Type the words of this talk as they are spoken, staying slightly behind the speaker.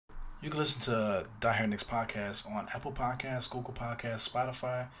You can listen to Die Hair Knicks podcast on Apple Podcasts, Google Podcasts,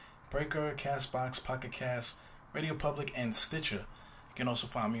 Spotify, Breaker, Castbox, Pocket Cast, Radio Public, and Stitcher. You can also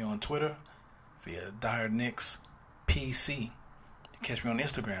find me on Twitter via Die Hair Knicks PC. You can catch me on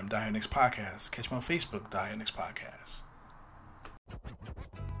Instagram, Die Hair Knicks Podcast. Catch me on Facebook, Die Hair Knicks Podcast.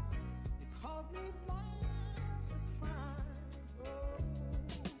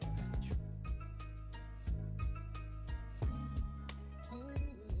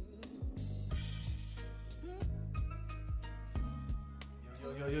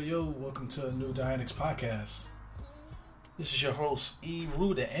 Yo, welcome to a new Die Hair Knicks podcast. This is your host, E.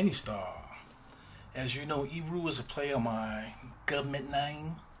 Rue, the Any Star. As you know, E. Rue is a player of my government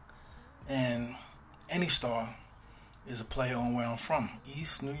name, and Any Star is a player on where I'm from,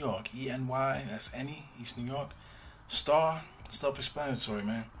 East New York. E-N-Y, that's Any, East New York. Star, self-explanatory,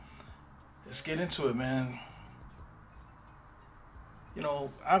 man. Let's get into it, man. You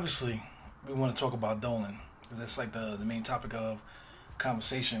know, obviously, we want to talk about Dolan, because that's like the main topic of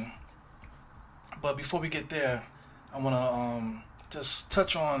conversation. But before we get there, I want to just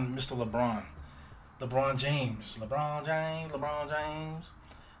touch on Mr. LeBron James. LeBron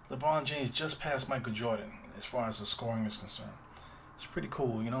James just passed Michael Jordan as far as the scoring is concerned. It's pretty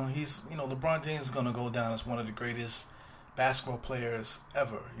cool, you know. LeBron James is gonna go down as one of the greatest basketball players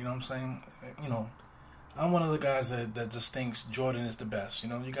ever. You know what I'm saying? You know, I'm one of the guys that just thinks Jordan is the best. You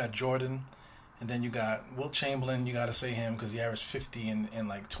know, you got Jordan. And then you got Wilt Chamberlain. You got to say him because he averaged 50 and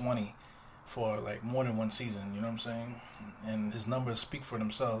like 20 for like more than one season. You know what I'm saying? And his numbers speak for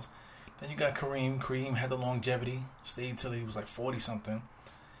themselves. Then you got Kareem. Kareem had the longevity. Stayed till he was like 40 something.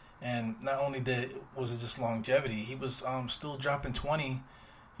 And not only was it just longevity, he was still dropping 20,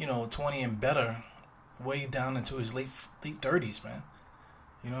 20 and better, way down into his late 30s, man.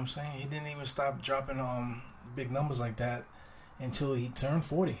 You know what I'm saying? He didn't even stop dropping big numbers like that until he turned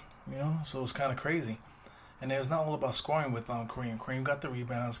 40. You know, so it's kind of crazy. And it's not all about scoring with Kareem. Kareem got the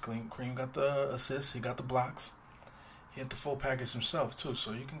rebounds. Kareem got the assists. He got the blocks. He had the full package himself too.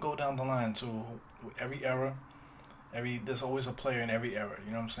 So you can go down the line to every era. There's always a player in every era.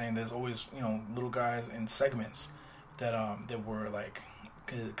 You know what I'm saying? There's always little guys in segments that were like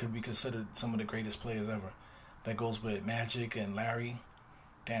could be considered some of the greatest players ever. That goes with Magic and Larry,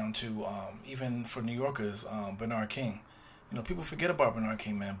 down to even for New Yorkers, Bernard King. You know, people forget about Bernard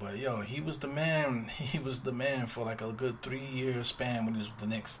King, man, but he was the man. He was the man for like a good 3-year span when he was with the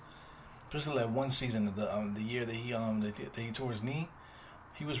Knicks. Especially that one season, the year that he tore his knee,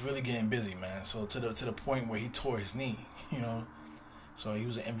 he was really getting busy, man. So to the point where he tore his knee, So he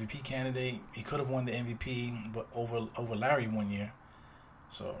was an MVP candidate. He could have won the MVP, but over Larry one year.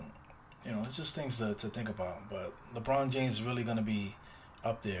 So, it's just things to think about. But LeBron James is really gonna be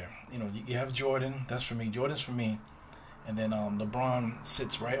up there. You have Jordan. That's for me. Jordan's for me. And then LeBron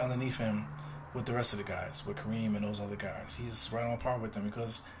sits right underneath him with the rest of the guys, with Kareem and those other guys. He's right on par with them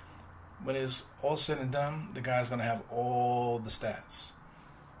because when it's all said and done, the guy's going to have all the stats.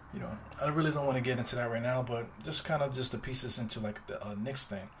 I really don't want to get into that right now, but just to piece this into like the Knicks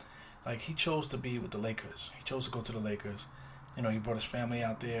thing. Like, he chose to be with the Lakers. He chose to go to the Lakers. He brought his family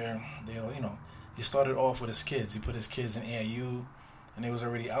out there. He started off with his kids. He put his kids in AAU, and they was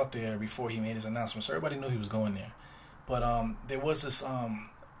already out there before he made his announcement. So everybody knew he was going there. But there was this a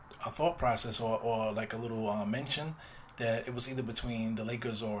thought process or like a little mention that it was either between the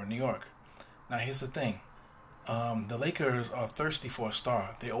Lakers or New York. Now here's the thing: the Lakers are thirsty for a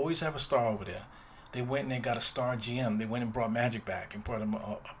star. They always have a star over there. They went and they got a star GM. They went and brought Magic back and brought him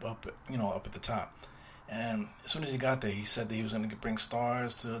up at the top. And as soon as he got there, he said that he was going to bring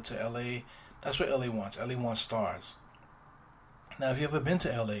stars to LA. That's what LA wants. LA wants stars. Now, have you ever been to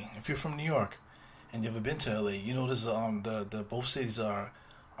LA? If you're from New York and you've ever been to LA, you know this the both cities are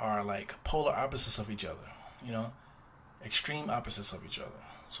like polar opposites of each other, extreme opposites of each other.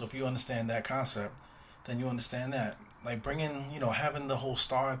 So if you understand that concept, then you understand that. Like bringing, having the whole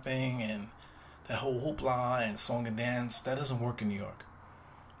star thing and that whole hoopla and song and dance, that doesn't work in New York.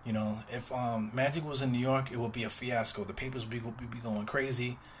 If Magic was in New York, it would be a fiasco. The papers would be going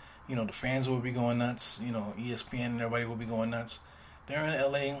crazy. The fans would be going nuts. ESPN and everybody would be going nuts. They're in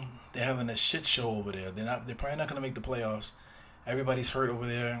LA. They're having a shit show over there. They're probably not gonna make the playoffs. Everybody's hurt over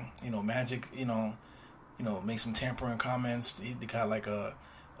there. Magic. Make some tampering comments. They got like a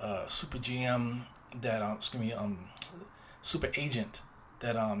super GM that super agent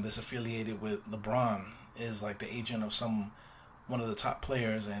that that's affiliated with LeBron is like the agent of one of the top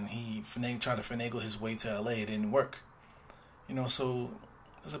players, and he tried to finagle his way to LA. It didn't work. So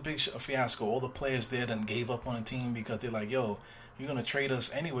it's a big fiasco. All the players there done gave up on the team because they're like, yo, you're going to trade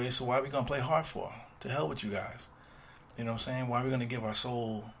us anyway, so why are we going to play hard for? To hell with you guys. You know what I'm saying? Why are we going to give our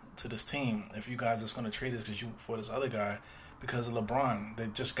soul to this team if you guys are just going to trade us because you for this other guy because of LeBron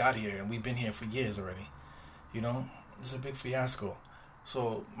that just got here and we've been here for years already. You know, it's a big fiasco.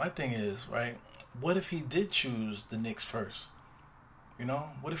 So my thing is, right, what if he did choose the Knicks first? You know,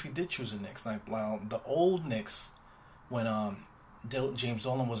 what if he did choose the Knicks? Like, well, the old Knicks, when James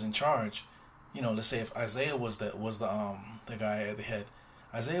Dolan was in charge, you know, let's say if Isaiah was the guy at the head,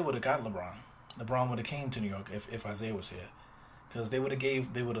 Isaiah would have got LeBron. LeBron would have came to New York if Isaiah was here, because they would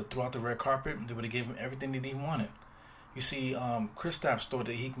have threw out the red carpet. They would have gave him everything that he wanted. You see, Kristaps thought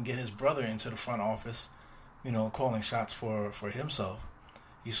that he can get his brother into the front office, you know, calling shots for himself.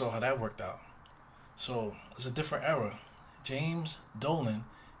 You saw how that worked out. So it's a different era. James Dolan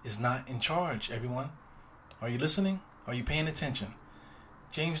is not in charge, everyone. Are you listening? Are you paying attention?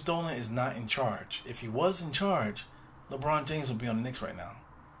 James Dolan is not in charge. If he was in charge, LeBron James would be on the Knicks right now.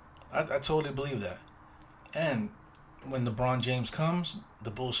 I totally believe that. And when LeBron James comes,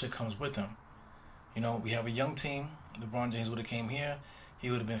 the bullshit comes with him. You know, we have a young team. LeBron James would have came here. He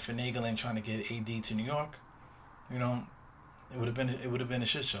would have been finagling trying to get AD to New York. You know, it would have been a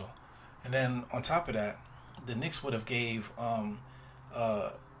shit show. And then on top of that, the Knicks would have gave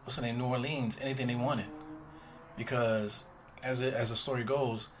what's the name, New Orleans, anything they wanted, because as the story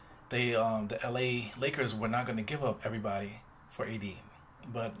goes, the LA Lakers were not going to give up everybody for AD.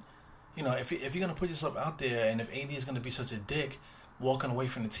 But you know, if you're going to put yourself out there, and if AD is going to be such a dick, walking away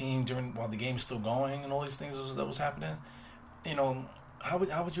from the team while the game's still going and all these things that was happening, you know, how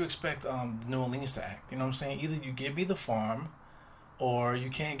would you expect New Orleans to act? You know what I'm saying? Either you give me the farm, or you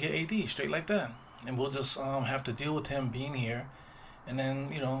can't get AD, straight like that. And we'll just have to deal with him being here, and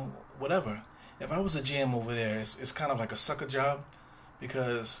then, you know, whatever. If I was a GM over there, it's kind of like a sucker job,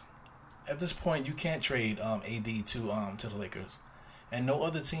 because at this point you can't trade AD to the Lakers, and no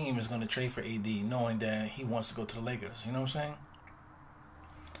other team is going to trade for AD knowing that he wants to go to the Lakers. You know what I'm saying?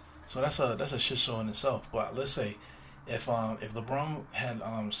 So that's a shit show in itself. But let's say if LeBron had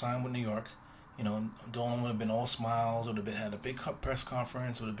signed with New York, you know, Dolan would have been all smiles, would have had a big press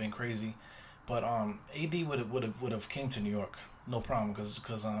conference, would have been crazy. But AD would have came to New York, no problem, because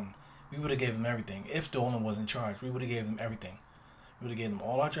we would have gave them everything. If Dolan was in charge, we would have gave them everything. We would have gave them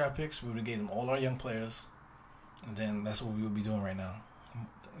all our draft picks. We would have gave them all our young players, and then that's what we would be doing right now.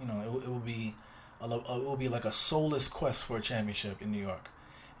 You know, it will be like a soulless quest for a championship in New York,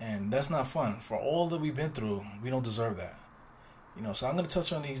 and that's not fun. For all that we've been through, we don't deserve that. You know, so I'm going to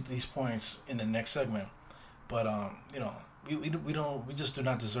touch on these points in the next segment, but you know, we just do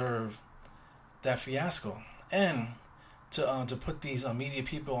not deserve that fiasco. And to put these media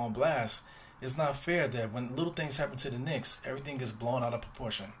people on blast, it's not fair that when little things happen to the Knicks, everything gets blown out of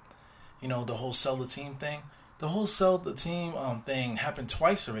proportion. You know, the whole sell the team thing. The whole sell the team thing happened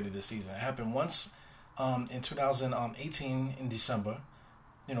twice already this season. It happened once in 2018 in December.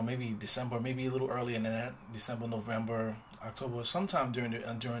 You know, maybe December, maybe a little earlier than that. December, November, October, sometime during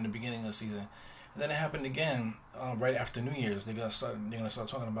the beginning of the season. And then it happened again right after New Year's. They're gonna start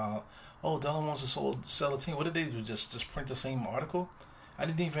talking about, oh, Dolan wants to sell a team. What did they do? Just print the same article? I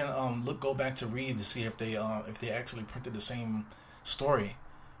didn't even go back to read to see if they actually printed the same story.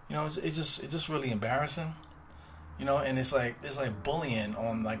 You know, it's just really embarrassing. You know, and it's like bullying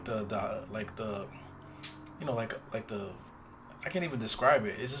on like the I can't even describe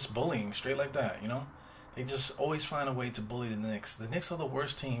it. It's just bullying straight like that. You know, they just always find a way to bully the Knicks. The Knicks are the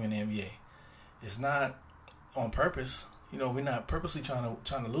worst team in the NBA. It's not on purpose. You know, we're not purposely trying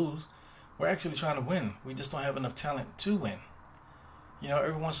to lose. We're actually trying to win. We just don't have enough talent to win. You know,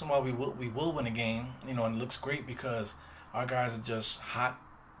 every once in a while we will win a game, you know, and it looks great because our guys are just hot.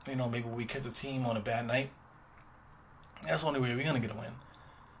 You know, maybe we catch a team on a bad night. That's the only way we're going to get a win.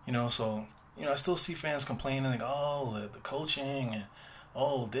 You know, so, you know, I still see fans complaining, like, oh, the coaching, and,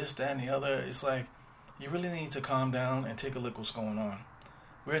 oh, this, that, and the other. It's like, you really need to calm down and take a look what's going on.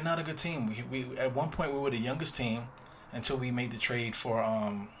 We're not a good team. We at one point, we were the youngest team until we made the trade for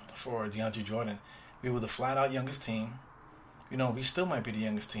DeAndre Jordan. We were the flat-out youngest team. You know, we still might be the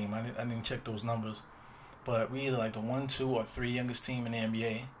youngest team. I didn't check those numbers. But we either like the 1, 2, or 3 youngest team in the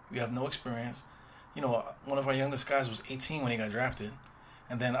NBA. We have no experience. You know, one of our youngest guys was 18 when he got drafted.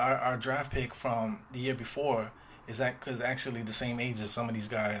 And then our draft pick from the year before is actually the same age as some of these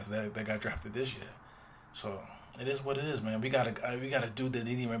guys that got drafted this year. So it is what it is, man. We got a dude that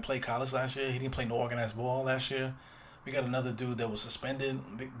didn't even play college last year. He didn't play no organized ball last year. We got another dude that was suspended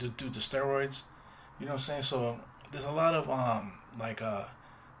due to steroids. You know what I'm saying? So there's a lot of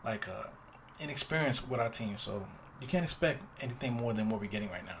inexperience with our team. So you can't expect anything more than what we're getting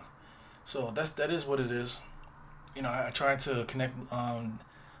right now. So that is what it is. You know, I tried to connect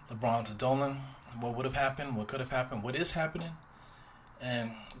LeBron to Dolan. What would have happened? What could have happened? What is happening?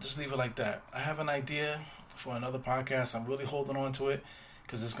 and just leave it like that. I have an idea for another podcast. I'm really holding on to it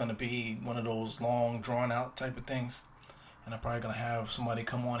because it's going to be one of those long, drawn out type of things. And I'm probably going to have somebody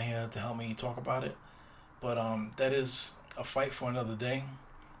come on here to help me talk about it. But that is a fight for another day.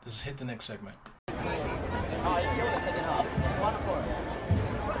 This is Hit the Next segment.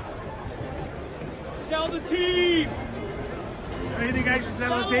 Sell the team! Anything I should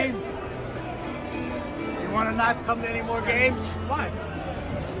sell the team? You want to not come to any more games? Why?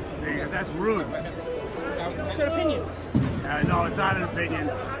 Yeah, that's rude. It's an opinion. No, it's not an opinion.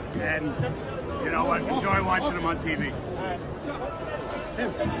 And you know what? Enjoy watching them on TV.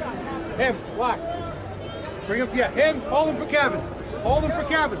 Him, Black. Bring him, yeah, him. Hold him for Kevin. Hold him for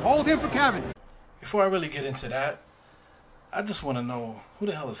Kevin. Hold him for Kevin. Before I really get into that, I just want to know who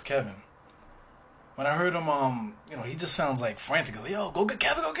the hell is Kevin. When I heard him, he just sounds like frantic. He's like, yo, go get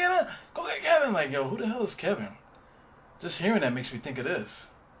Kevin, go get him, go get Kevin. Like, yo, who the hell is Kevin? Just hearing that makes me think of this.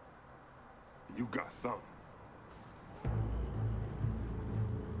 You got something.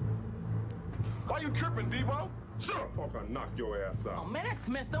 Why you tripping, Debo? Shut up, fuck, I knock your ass out. Oh, man, that's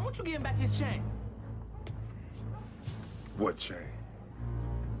messed up. Won't you give him back his chain? What chain?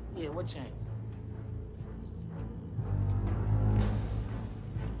 Yeah, what chain?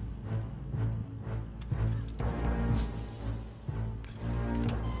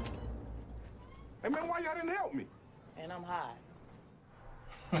 Hey, man, why y'all didn't help me? And I'm high.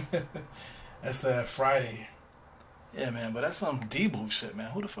 That's that Friday. Yeah, man, but that's some Debo shit,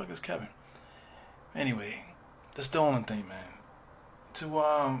 man. Who the fuck is Kevin? Anyway, that's the only thing, man. To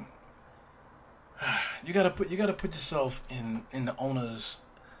you gotta put yourself in the owner's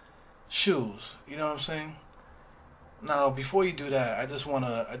shoes. You know what I'm saying? Now, before you do that, I just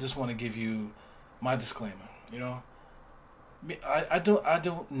wanna give you my disclaimer. You know, I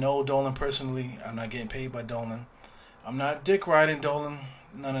don't know Dolan personally. I'm not getting paid by Dolan. I'm not dick riding Dolan.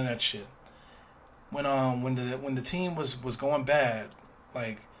 None of that shit. When the team was going bad,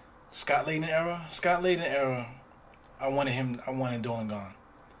 like Scott Layden era, I wanted Dolan gone,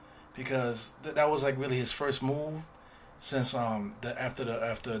 because that was like really his first move since after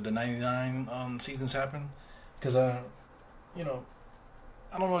the '99 seasons happened. Because I don't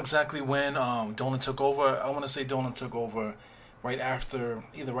know exactly when Dolan took over. I want to say Dolan took over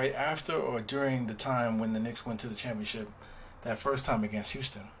either right after or during the time when the Knicks went to the championship that first time against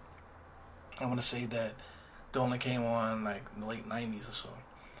Houston. I want to say that Dolan came on like in the late '90s or so.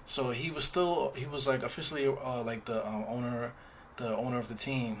 So he was like officially like the owner of the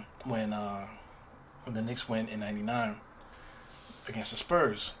team when the Knicks went in '99 against the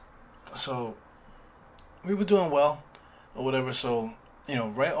Spurs. So we were doing well or whatever. So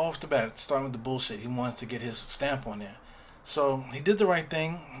right off the bat, starting with the bullshit, he wanted to get his stamp on there. So he did the right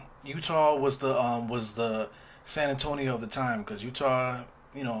thing. Utah was the San Antonio of the time, because Utah,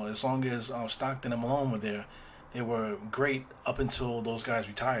 as long as Stockton and Malone were there, they were great up until those guys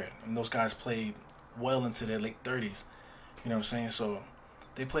retired. And those guys played well into their late 30s. You know what I'm saying? So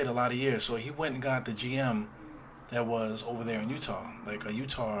they played a lot of years. So he went and got the GM that was over there in Utah, like a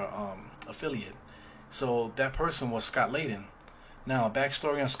Utah affiliate. So that person was Scott Layden. Now,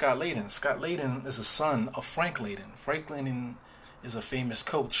 backstory on Scott Layden. Scott Layden is a son of Frank Layden. Frank Layden is a famous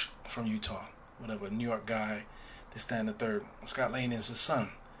coach from Utah, whatever, New York guy, this, that, and the third. Scott Layden is his son,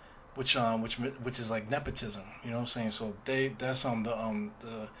 which is like nepotism. You know what I'm saying? So that's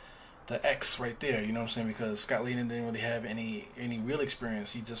the X right there. You know what I'm saying? Because Scott Layden didn't really have any real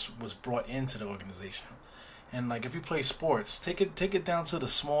experience. He just was brought into the organization. And like, if you play sports, take it down to the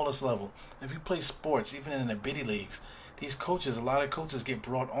smallest level. If you play sports, even in the bitty leagues, these coaches, a lot of coaches get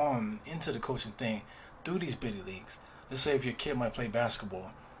brought on into the coaching thing through these bitty leagues. Let's say if your kid might play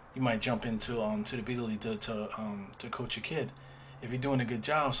basketball, you might jump into to the bitty league to coach your kid. If you're doing a good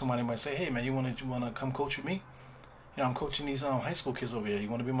job, somebody might say, "Hey man, you wanna come coach with me? I'm coaching these high school kids over here. You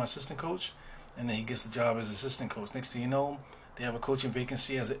want to be my assistant coach?" And then he gets the job as assistant coach. Next thing you know, they have a coaching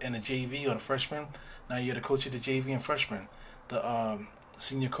vacancy in a JV or the freshman. Now you're the coach of the JV and freshman. The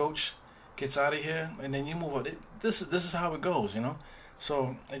senior coach gets out of here, and then you move up. This is how it goes,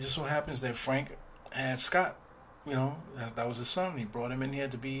 So it just so happens that Frank had Scott. That was his son. He brought him in here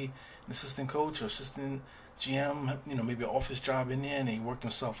to be an assistant coach or assistant GM. Maybe an office job in there, and he worked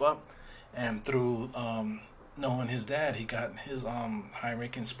himself up. And through knowing his dad, he got his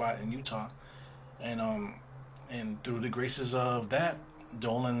high-ranking spot in Utah. And through the graces of that,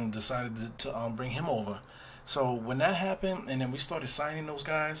 Dolan decided to bring him over. So when that happened, and then we started signing those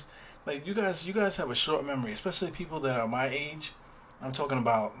guys, like you guys have a short memory, especially people that are my age. I'm talking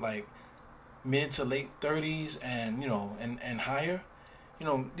about like mid to late 30s and and higher.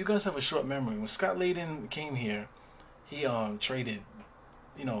 You guys have a short memory. When Scott Layden came here, he traded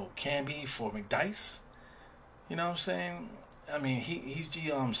Camby for McDice. You know what I'm saying? I mean, he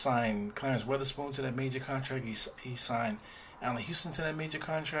signed Clarence Weatherspoon to that major contract. He signed Allen Houston to that major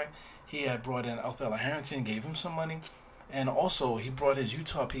contract. He had brought in Othello Harrington, gave him some money, and also he brought his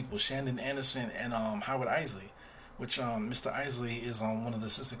Utah people, Shandon Anderson and Howard Isley, which Mr. Isley is one of the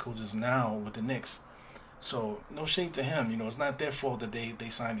assistant coaches now with the Knicks. So no shade to him. It's not their fault that they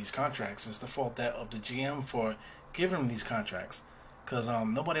signed these contracts. It's the fault of the GM for giving them these contracts, because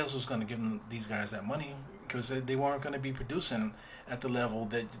nobody else was going to give them these guys that money, because they weren't going to be producing at the level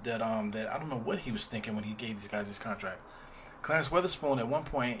that I don't know what he was thinking when he gave these guys this contract. Clarence Weatherspoon at one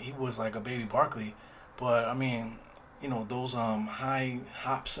point, he was like a baby Barkley, but I mean, those high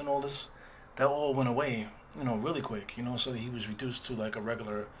hops and all this, that all went away, really quick, so he was reduced to like a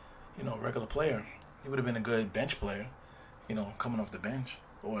regular player. He would have been a good bench player, coming off the bench,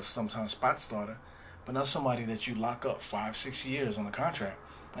 or sometimes spot starter, but not somebody that you lock up 5-6 years on a contract.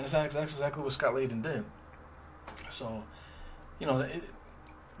 And that's exactly what Scott Layden did. So,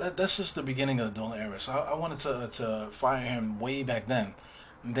 that's just the beginning of the Dolan era. So I wanted to fire him way back then.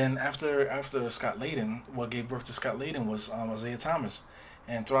 And then after Scott Layden, what gave birth to Scott Layden was Isaiah Thomas.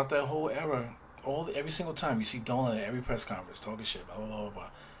 And throughout that whole era, every single time you see Dolan at every press conference talking shit, blah, blah, blah, blah.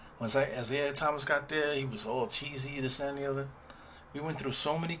 When Isaiah Thomas got there, he was all cheesy, this and the other. We went through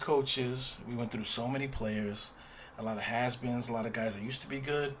so many coaches. We went through so many players. A lot of has-beens, a lot of guys that used to be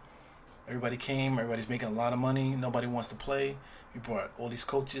good. Everybody came. Everybody's making a lot of money. Nobody wants to play. We brought all these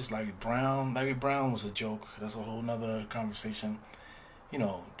coaches. Larry Brown. Larry Brown was a joke. That's a whole nother conversation.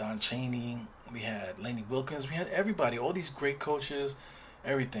 Don Chaney. We had Laney Wilkins. We had everybody. All these great coaches.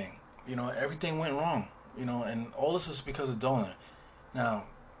 Everything. Everything went wrong. And all this is because of Dolan. Now,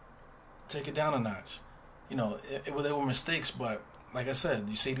 take it down a notch. They were mistakes, but like I said,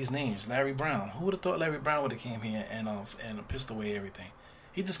 you say these names. Larry Brown. Who would have thought Larry Brown would have came here and pissed away everything?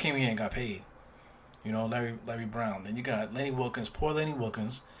 He just came here and got paid. Larry Brown. Then you got Lenny Wilkins, poor Lenny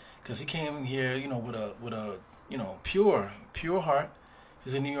Wilkins, because he came in here, with a pure heart.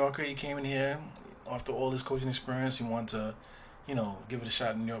 He's a New Yorker. He came in here after all his coaching experience. He wanted to, give it a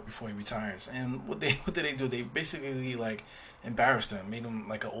shot in New York before he retires. And what did they do? They basically embarrassed him, made him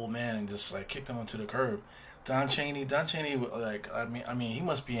like an old man, and just kicked him onto the curb. Don Chaney, I mean, he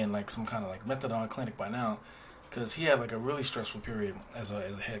must be in some kind of methadone clinic by now, because he had a really stressful period as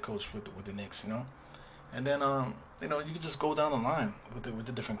a head coach with the Knicks, And then you could just go down the line with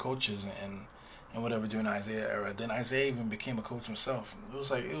the different coaches and whatever during the Isaiah era. Then Isaiah even became a coach himself.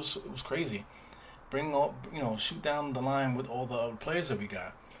 It was crazy. Shoot down the line with all the other players that we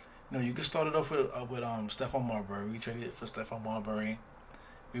got. You could start it off with Stephon Marbury. We traded for Stephon Marbury.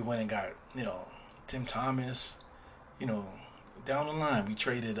 We went and got Tim Thomas. Down the line we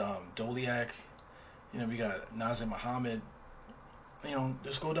traded Doliak. We got Nazir Muhammad.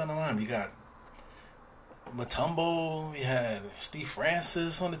 Just go down the line. We got Mutombo. We had Steve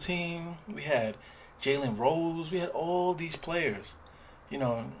Francis on the team. We had Jalen Rose. We had all these players.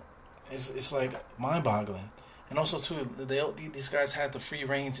 It's mind-boggling. And also too, these guys had the free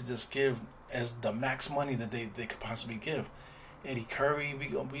reign to just give as the max money that they could possibly give. Eddie Curry. We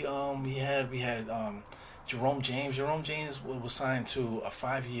had Jerome James. Jerome James was signed to a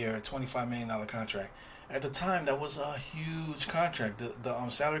 5-year, $25 million contract. At the time, that was a huge contract. The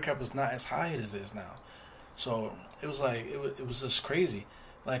salary cap was not as high as it is now. So it was it was just crazy.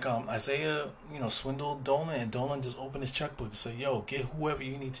 Isaiah, swindled Dolan, and Dolan just opened his checkbook and said, "Yo, get whoever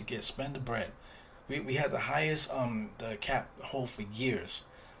you need to get. Spend the bread." We had the highest the cap hold for years.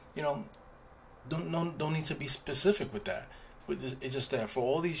 Don't need to be specific with that. It's just that for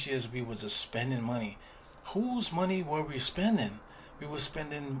all these years we were just spending money. Whose money were we spending? We were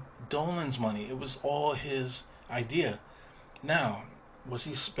spending Dolan's money. It was all his idea. Now, was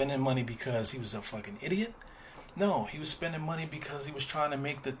he spending money because he was a fucking idiot? No, he was spending money because he was trying to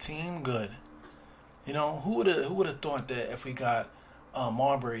make the team good. Who would have thought that if we got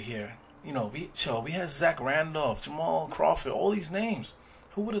Marbury here, we had Zach Randolph, Jamal Crawford, all these names.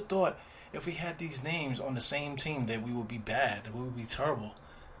 Who would have thought if we had these names on the same team that we would be bad, that we would be terrible?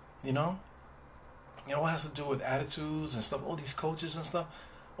 It has to do with attitudes and stuff. All these coaches and stuff,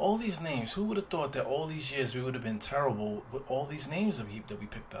 all these names. Who would have thought that all these years we would have been terrible with all these names that we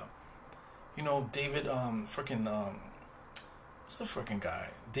picked up? David, what's the freaking guy?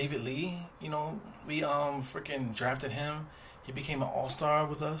 David Lee. We freaking drafted him. He became an all-star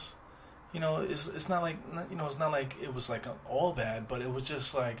with us. It's not like it's not like it was all bad, but it was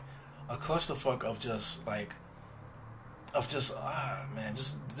just a clusterfuck of just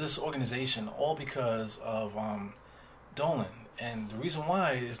this organization, all because of Dolan. And the reason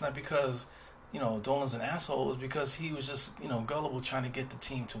why is not because Dolan's an asshole is because he was just, gullible trying to get the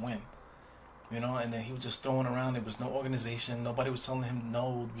team to win. And then he was just throwing around. There was no organization. Nobody was telling him,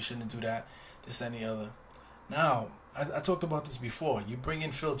 no, we shouldn't do that, this, that, and the other. Now, I talked about this before. You bring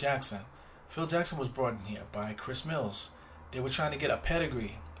in Phil Jackson. Phil Jackson was brought in here by Chris Mills. They were trying to get a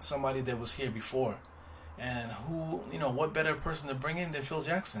pedigree, somebody that was here before. And what better person to bring in than Phil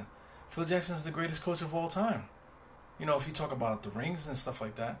Jackson? Phil Jackson is the greatest coach of all time. If you talk about the rings and stuff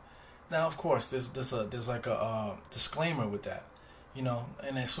like that. Now, of course, there's like a disclaimer with that.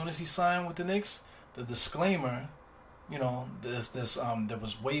 And as soon as he signed with the Knicks, the disclaimer, that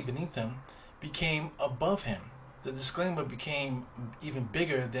was way beneath him, became above him. The disclaimer became even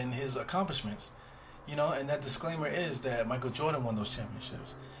bigger than his accomplishments. And that disclaimer is that Michael Jordan won those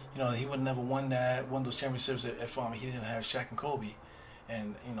championships. He would never won those championships if he didn't have Shaq and Kobe,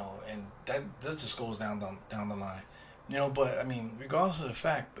 and that just goes down the line. But I mean, regardless of the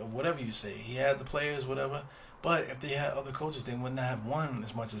fact of whatever you say, he had the players, whatever. But if they had other coaches, they wouldn't have won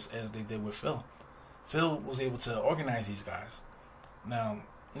as much as they did with Phil. Phil was able to organize these guys. Now,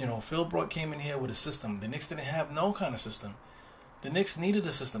 Phil came in here with a system. The Knicks didn't have no kind of system. The Knicks needed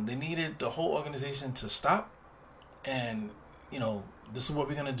a system. They needed the whole organization to stop and, this is what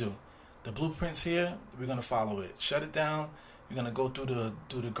we're going to do. The blueprint's here. We're going to follow it. Shut it down. We're going to go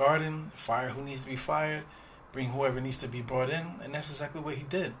through the garden, fire who needs to be fired, bring whoever needs to be brought in, and that's exactly what he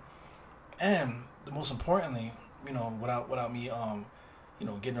did. And the most importantly, without me,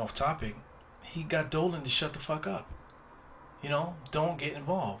 getting off topic, he got Dolan to shut the fuck up. Don't get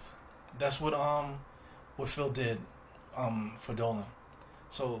involved. That's what Phil did for Dolan.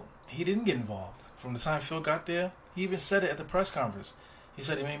 So he didn't get involved. From the time Phil got there, he even said it at the press conference. He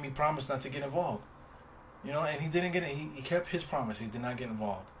said he made me promise not to get involved. And he didn't get it. He kept his promise. He did not get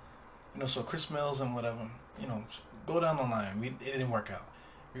involved. So Chris Mills and whatever, go down the line. It didn't work out.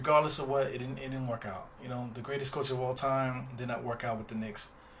 Regardless of what, it didn't work out. The greatest coach of all time did not work out with the Knicks.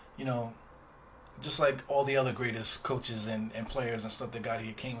 Just like all the other greatest coaches and players and stuff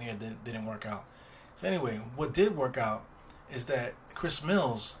that came here, didn't work out. So anyway, what did work out is that Chris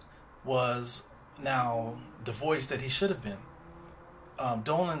Mills was now the voice that he should have been.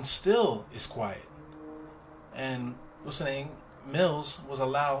 Dolan still is quiet. And Mills was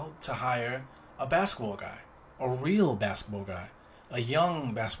allowed to hire a basketball guy, a real basketball guy, a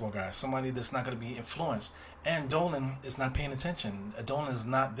young basketball guy, somebody that's not going to be influenced. And Dolan is not paying attention. Dolan is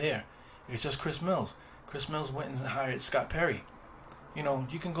not there. It's just Chris Mills. Chris Mills went and hired Scott Perry.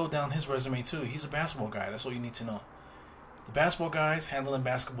 You can go down his resume too. He's a basketball guy. That's all you need to know. The basketball guys handling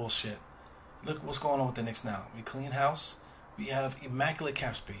basketball shit. Look what's going on with the Knicks now. We clean house. We have immaculate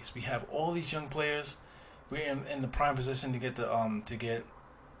cap space. We have all these young players. We're in the prime position to get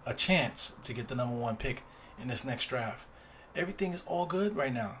a chance to get the number 1 pick in this next draft. Everything is all good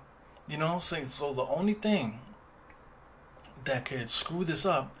right now. So the only thing that could screw this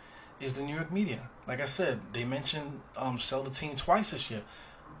up is the New York media. Like I said, they mentioned sell the team twice this year.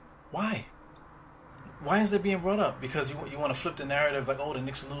 Why? Why is that being brought up? Because you want to flip the narrative like, oh, the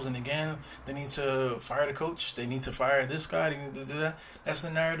Knicks are losing again. They need to fire the coach. They need to fire this guy. They need to do that. That's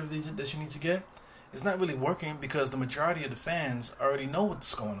the narrative that you need to get. It's not really working because the majority of the fans already know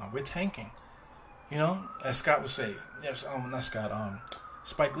what's going on. We're tanking. As Scott would say. Yes, not Scott.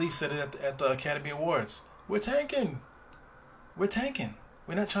 Spike Lee said it at the Academy Awards. We're tanking. We're tanking.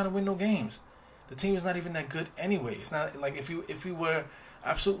 We're not trying to win no games. The team is not even that good anyway. It's not like if we were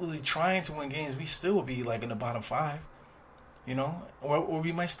absolutely trying to win games, we still would be like in the bottom 5, or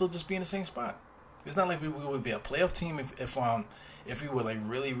we might still just be in the same spot. It's not like we would be a playoff team if we were like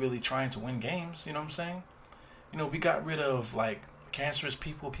really, really trying to win games. You know what I'm saying? We got rid of like cancerous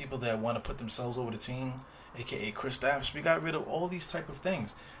people that want to put themselves over the team, aka Chris Stapps. We got rid of all these type of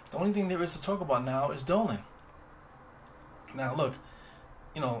things. The only thing there is to talk about now is Dolan. Now look,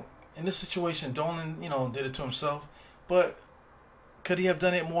 in this situation, Dolan, did it to himself, but could he have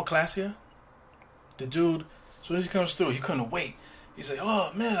done it more classier? The dude, as soon as he comes through, he couldn't wait. He's like,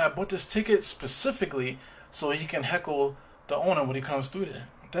 oh man, I bought this ticket specifically so he can heckle the owner when he comes through there.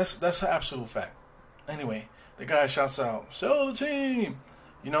 That's an absolute fact. Anyway, the guy shouts out, sell the team,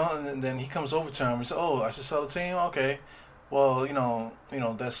 and then he comes over to him and says, oh, I should sell the team? Okay. Well,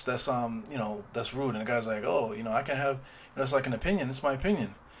 that's rude. And the guy's like, oh, I can have, it's like an opinion. It's my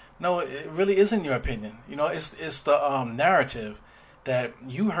opinion. No, it really isn't your opinion. It's the narrative that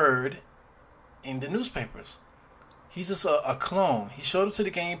you heard in the newspapers. He's just a clone. He showed up to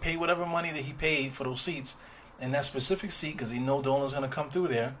the game, paid whatever money that he paid for those seats, in that specific seat, because he know Dolan's going to come through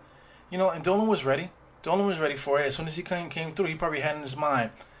there. And Dolan was ready. Dolan was ready for it. As soon as he came through, he probably had in his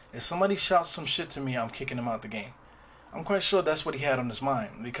mind, if somebody shouts some shit to me, I'm kicking him out the game. I'm quite sure that's what he had on his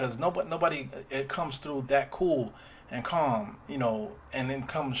mind, because nobody it comes through that cool and calm, and then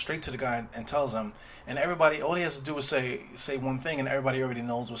comes straight to the guy and tells him, and everybody, all he has to do is say one thing, and everybody already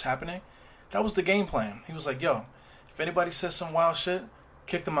knows what's happening. That was the game plan. He was like, yo, if anybody says some wild shit,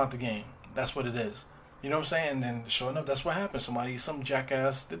 kick them out the game. That's what it is. You know what I'm saying? And then sure enough, that's what happened. Some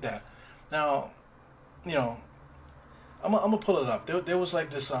jackass did that. Now, I'm gonna pull it up. There was like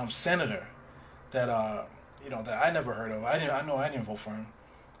this senator that that I never heard of. I know I didn't vote for him.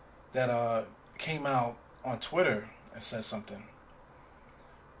 That came out on Twitter and said something.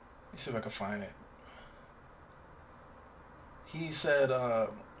 Let me see if I can find it. He said,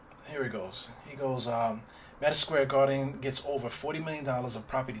 here he goes. He goes, Madison Square Garden gets over $40 million of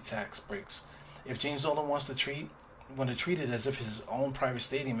property tax breaks. If James Dolan wants to treat it as if it's his own private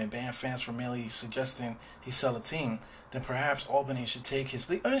stadium and ban fans from merely suggesting he sell a team, then perhaps Albany should take his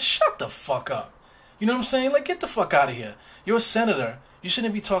lead. I mean, shut the fuck up. You know what I'm saying? Like, get the fuck out of here. You're a senator. You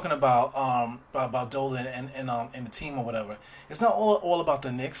shouldn't be talking about Dolan and the team or whatever. It's not all about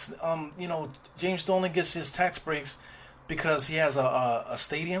the Knicks. James Dolan gets his tax breaks because he has a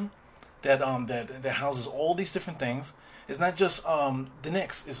stadium that houses all these different things. It's not just the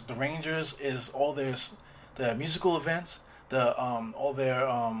Knicks. It's the Rangers. Is all the musical events, all their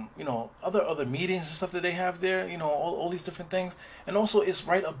other meetings and stuff that they have there. All these different things, and also it's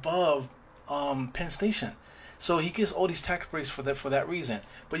right above Penn Station. So he gets all these tax breaks for that reason.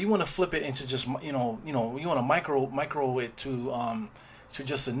 But you want to flip it into just you want to micro it to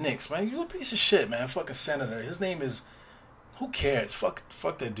just the Knicks, man. You a piece of shit, man. Fucking senator. His name is. Who cares? Fuck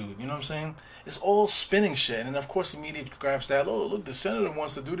that dude. You know what I'm saying? It's all spinning shit, and of course the media grabs that. Oh, look, the senator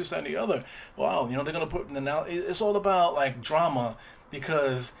wants to do this, that, and the other. Wow, they're gonna put now. It's all about like drama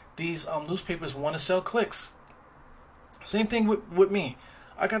because these newspapers want to sell clicks. Same thing with me.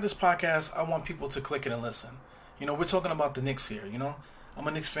 I got this podcast. I want people to click it and listen. We're talking about the Knicks here. I'm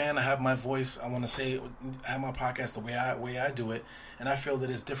a Knicks fan. I have my voice. I want to have my podcast the way I do it, and I feel that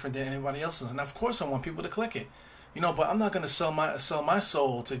it's different than anybody else's. And of course, I want people to click it. But I'm not gonna sell my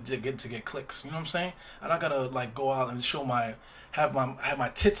soul to get clicks. You know what I'm saying? I'm not gonna like go out and have my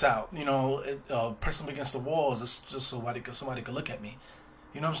tits out. Press them against the walls just so somebody could look at me.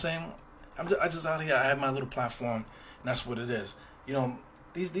 You know what I'm saying? I just out here. I have my little platform, and that's what it is.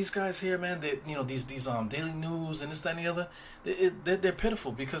 These guys here, man. These daily news and this, that, and the other. They're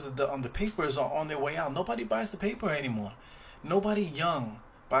pitiful because the papers are on their way out. Nobody buys the paper anymore. Nobody young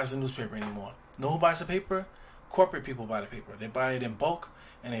buys the newspaper anymore. Who buys the paper? Corporate people buy the paper. They buy it in bulk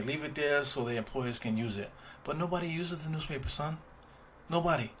and they leave it there so their employers can use it. But nobody uses the newspaper, son.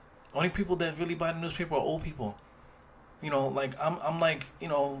 Nobody. Only people that really buy the newspaper are old people. Like I'm like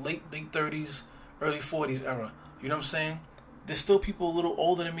late 30s, early 40s era. You know what I'm saying? There's still people a little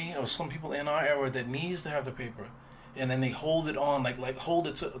older than me, or some people in our era that needs to have the paper, and then they hold it on like hold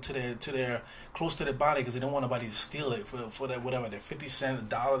it to their close to their body because they don't want nobody to steal it for that whatever their 50 cents,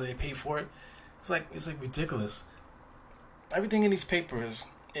 $1 they pay for it. It's like ridiculous. Everything in these papers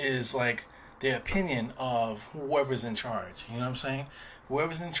is like their opinion of whoever's in charge. You know what I'm saying?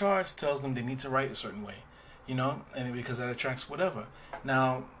 Whoever's in charge tells them they need to write a certain way. And because that attracts whatever.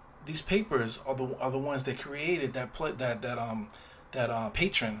 Now, these papers are the ones that created that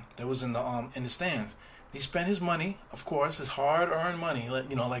patron that was in the stands. He spent his money, of course, his hard-earned money.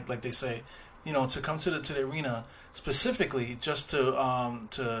 Like they say, to come to the arena specifically just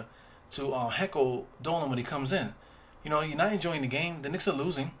to heckle Dolan when he comes in. You're not enjoying the game. The Knicks are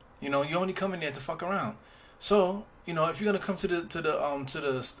losing. You only come in there to fuck around. So, if you're gonna come to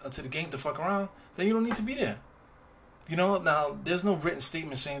the game to fuck around, then you don't need to be there. Now there's no written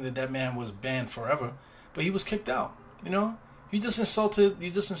statement saying that man was banned forever, but he was kicked out. You just insulted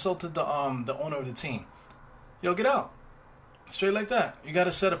the owner of the team. Yo, get out. Straight like that. You got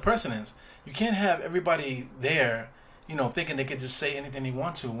to set a precedence. You can't have everybody there, thinking they can just say anything they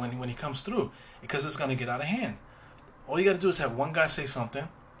want to when he comes through, because it's gonna get out of hand. All you got to do is have one guy say something,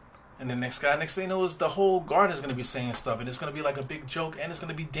 and the next thing you know is the whole guard is gonna be saying stuff, and it's gonna be like a big joke, and it's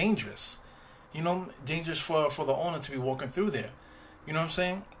gonna be dangerous. Dangerous for the owner to be walking through there. You know what I'm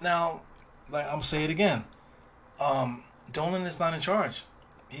saying? Now, like I'm saying it again, Dolan is not in charge.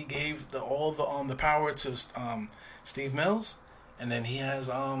 He gave all the power to Steve Mills, and then he has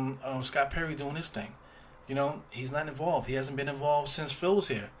Scott Perry doing his thing. He's not involved. He hasn't been involved since Phil was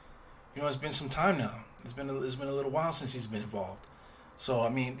here. It's been some time now. It's been a little while since he's been involved. So I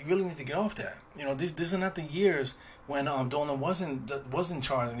mean, you really need to get off that. These are not the years when Dolan was in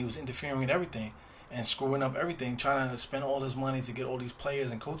charge and he was interfering with everything and screwing up everything, trying to spend all his money to get all these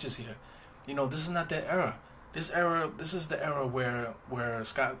players and coaches here. This is not that era. This is the era where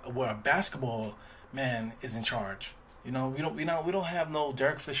a basketball man is in charge. You know, we don't have no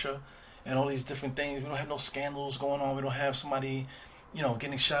Derek Fisher and all these different things. We don't have no scandals going on. We don't have somebody,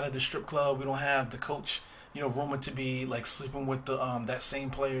 getting shot at the strip club. We don't have the coach, rumored to be like sleeping with the that same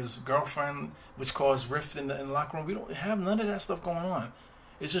player's girlfriend, which caused rift in the locker room. We don't have none of that stuff going on.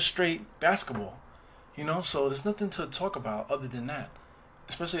 It's just straight basketball, So there's nothing to talk about other than that.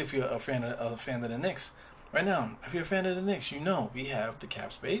 Especially if you're a fan of the Knicks. Right now, if you're a fan of the Knicks, we have the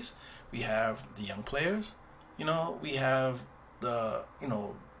cap space, we have the young players, we have the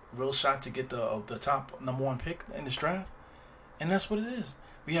real shot to get the top number 1 pick in this draft, and that's what it is.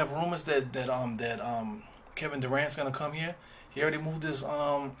 We have rumors that Kevin Durant's gonna come here. He already moved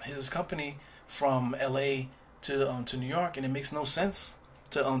his company from LA to New York, and it makes no sense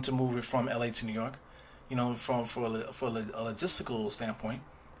to move it from LA to New York. For a logistical standpoint,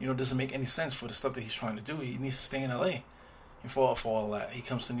 it doesn't make any sense for the stuff that he's trying to do. He needs to stay in LA, and for all that, he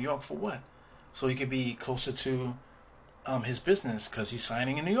comes to New York for what? So he could be closer to his business because he's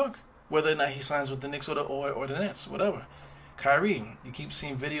signing in New York, whether or not he signs with the Knicks or the Nets, whatever. Kyrie, you keep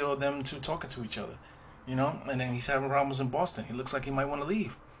seeing video of them two talking to each other, and then he's having problems in Boston. He looks like he might want to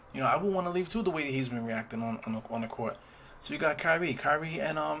leave. I would want to leave too, the way he's been reacting on the court. So you got Kyrie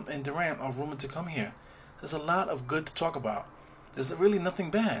and Durant are rumored to come here. There's a lot of good to talk about. There's really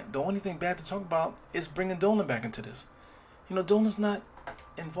nothing bad. The only thing bad to talk about is bringing Dolan back into this. Dolan's not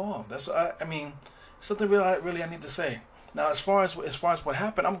involved. Something really I need to say. Now, as far as what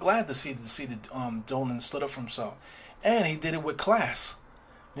happened, I'm glad to see the Dolan stood up for himself, and he did it with class.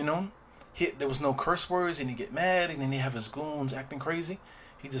 There was no curse words. He didn't get mad. He didn't have his goons acting crazy.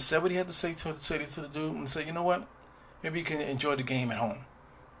 He just said what he had to say to the dude, and said, you know what? Maybe you can enjoy the game at home.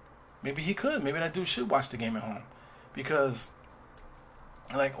 Maybe he could. Maybe that dude should watch the game at home, because,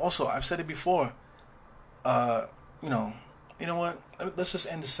 also I've said it before. You know what? Let's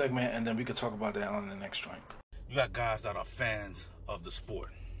just end the segment, and then we could talk about that on the next joint. You got guys that are fans of the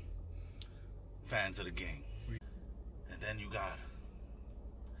sport, fans of the game, and then you got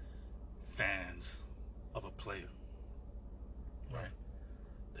fans of a player. Right?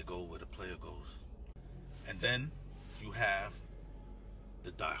 They go where the player goes, and then you have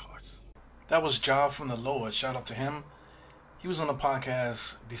the diehards. That was Ja from the Lord. Shout out to him. He was on the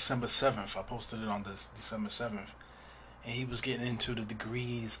podcast December 7th. I posted it on this December 7th. And he was getting into the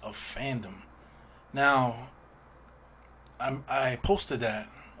degrees of fandom. Now, I posted that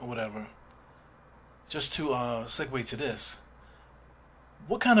or whatever just to segue to this.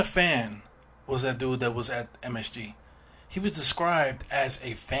 What kind of fan was that dude that was at MSG? He was described as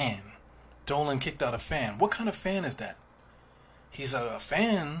a fan. Dolan kicked out a fan. What kind of fan is that? He's a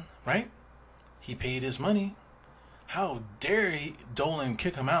fan, right? He paid his money. How dare Dolan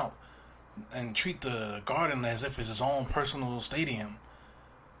kick him out and treat the Garden as if it's his own personal stadium?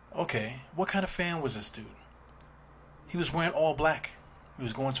 Okay, what kind of fan was this dude? He was wearing all black. He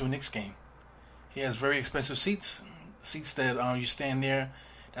was going to a Knicks game. He has very expensive seats that you stand there.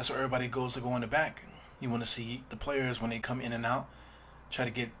 That's where everybody goes to go in the back. You want to see the players when they come in and out, try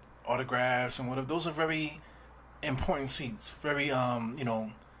to get autographs and whatever. Those are very important seats, very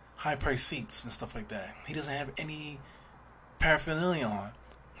high-priced seats and stuff like that. He doesn't have any paraphernalia on.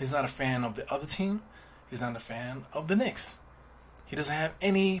 He's not a fan of the other team. He's not a fan of the Knicks. He doesn't have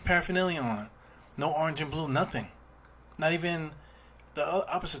any paraphernalia on. No orange and blue, nothing. Not even the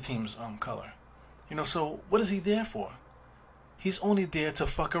opposite team's color. So what is he there for? He's only there to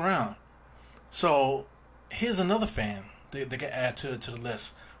fuck around. So here's another fan they can add to the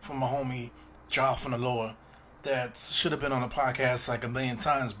list from my homie Ja from the Lower that should have been on the podcast like a million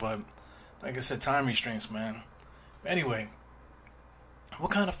times, but like I said, time restraints, man. Anyway, what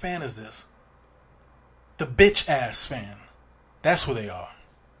kind of fan is this? The bitch ass fan. That's who they are.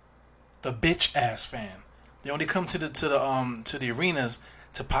 The bitch ass fan. They only come to the arenas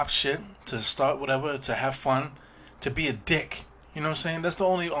to pop shit, to start whatever, to have fun, to be a dick. You know what I'm saying? That's the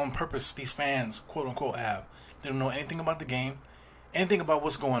only purpose these fans, quote unquote, have. They don't know anything about the game, anything about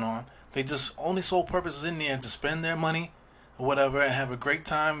what's going on. They just only sole purpose is in there to spend their money or whatever and have a great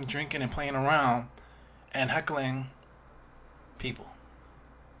time drinking and playing around and heckling people.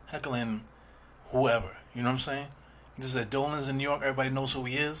 Heckling whoever. You know what I'm saying? Just that Dolan's in New York, everybody knows who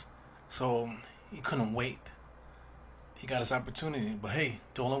he is. So he couldn't wait. He got his opportunity. But hey,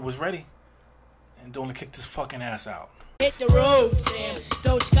 Dolan was ready. And Dolan kicked his fucking ass out. Hit the road, Sam.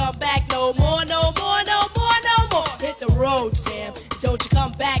 Don't you come back no more, no more, no more, no more. Hit the road, Sam. Don't you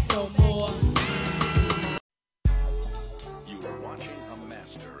come back no more. You are watching a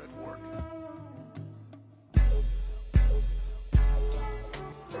master at work.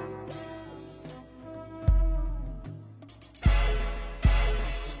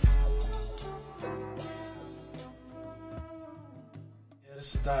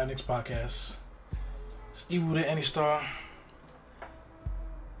 It's the Die Knicks podcast. It's Ewu to Any Star.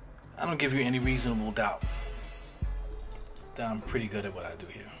 I don't give you any reasonable doubt that I'm pretty good at what I do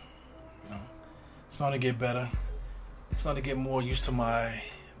here. You know, it's starting to get better. It's starting to get more used to my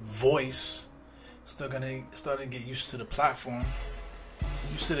voice. Starting to get used to the platform,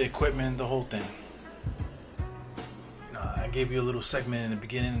 used to the equipment, the whole thing. You know, I gave you a little segment in the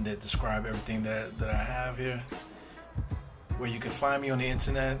beginning that described everything that I have here. Where you can find me on the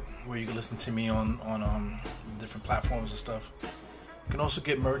internet, where you can listen to me on different platforms and stuff. You can also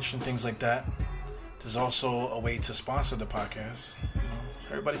get merch and things like that. There's also a way to sponsor the podcast. You know, so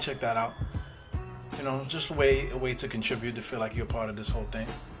everybody check that out. You know, just a way to contribute, to feel like you're part of this whole thing.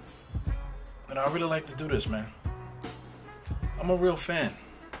 And I really like to do this, man. I'm a real fan,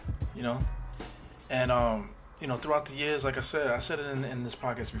 you know. And you know, throughout the years, like I said it in this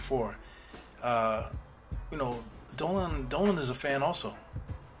podcast before. You know, Dolan is a fan also.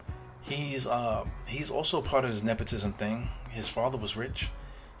 He's also part of his nepotism thing. His father was rich.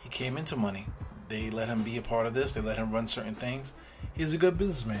 He came into money. They let him be a part of this. They let him run certain things. He's a good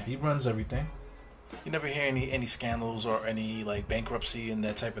businessman. He runs everything. You never hear any scandals or any like bankruptcy and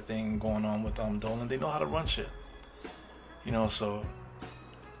that type of thing going on with Dolan. They know how to run shit. You know, so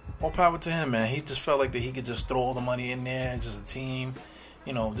all power to him, man. He just felt like that he could just throw all the money in there, just a team.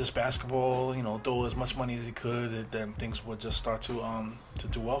 You know, just basketball. You know, throw as much money as he could. Then things would just start to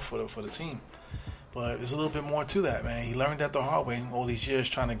do well for the team. But there's a little bit more to that, man. He learned that the hard way all these years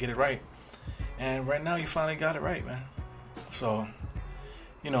trying to get it right, and right now he finally got it right, man. So,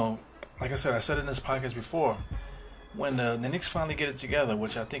 you know. Like I said in this podcast before, when the Knicks finally get it together,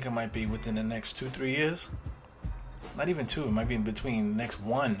 which I think it might be within the next 2-3 years, not even 2, it might be in between the next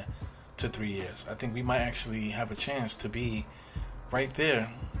 1 to 3 years. I think we might actually have a chance to be right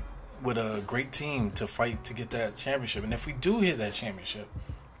there with a great team to fight to get that championship. And if we do hit that championship,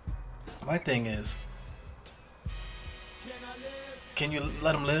 my thing is, can you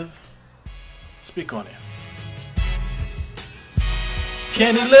let him live? Speak on it.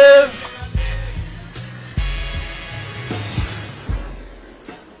 Can he live?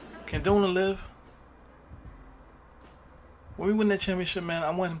 Can Dolan live? When we win that championship, man,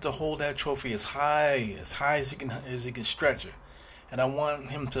 I want him to hold that trophy as high as he can stretch it. And I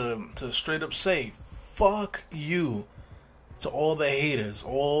want him to straight up say, fuck you to all the haters,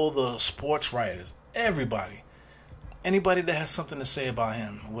 all the sports writers, everybody. Anybody that has something to say about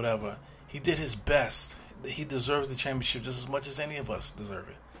him, whatever. He did his best. He deserves the championship just as much as any of us deserve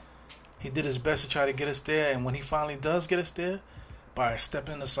it. He did his best to try to get us there, and when he finally does get us there, by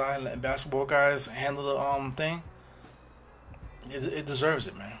stepping aside and letting basketball guys handle the thing, it deserves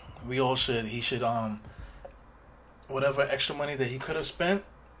it, man. We all should. He should whatever extra money that he could have spent,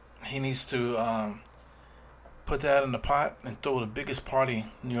 he needs to put that in the pot and throw the biggest party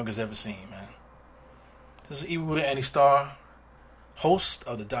New York has ever seen, man. This is Ewu to Any Star, host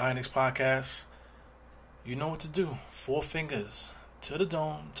of the Die Knicks podcast. You know what to do. 4 fingers to the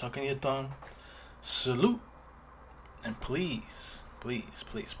dome, tucking your thumb. Salute. And please, please,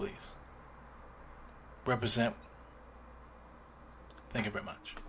 please, please represent. Thank you very much.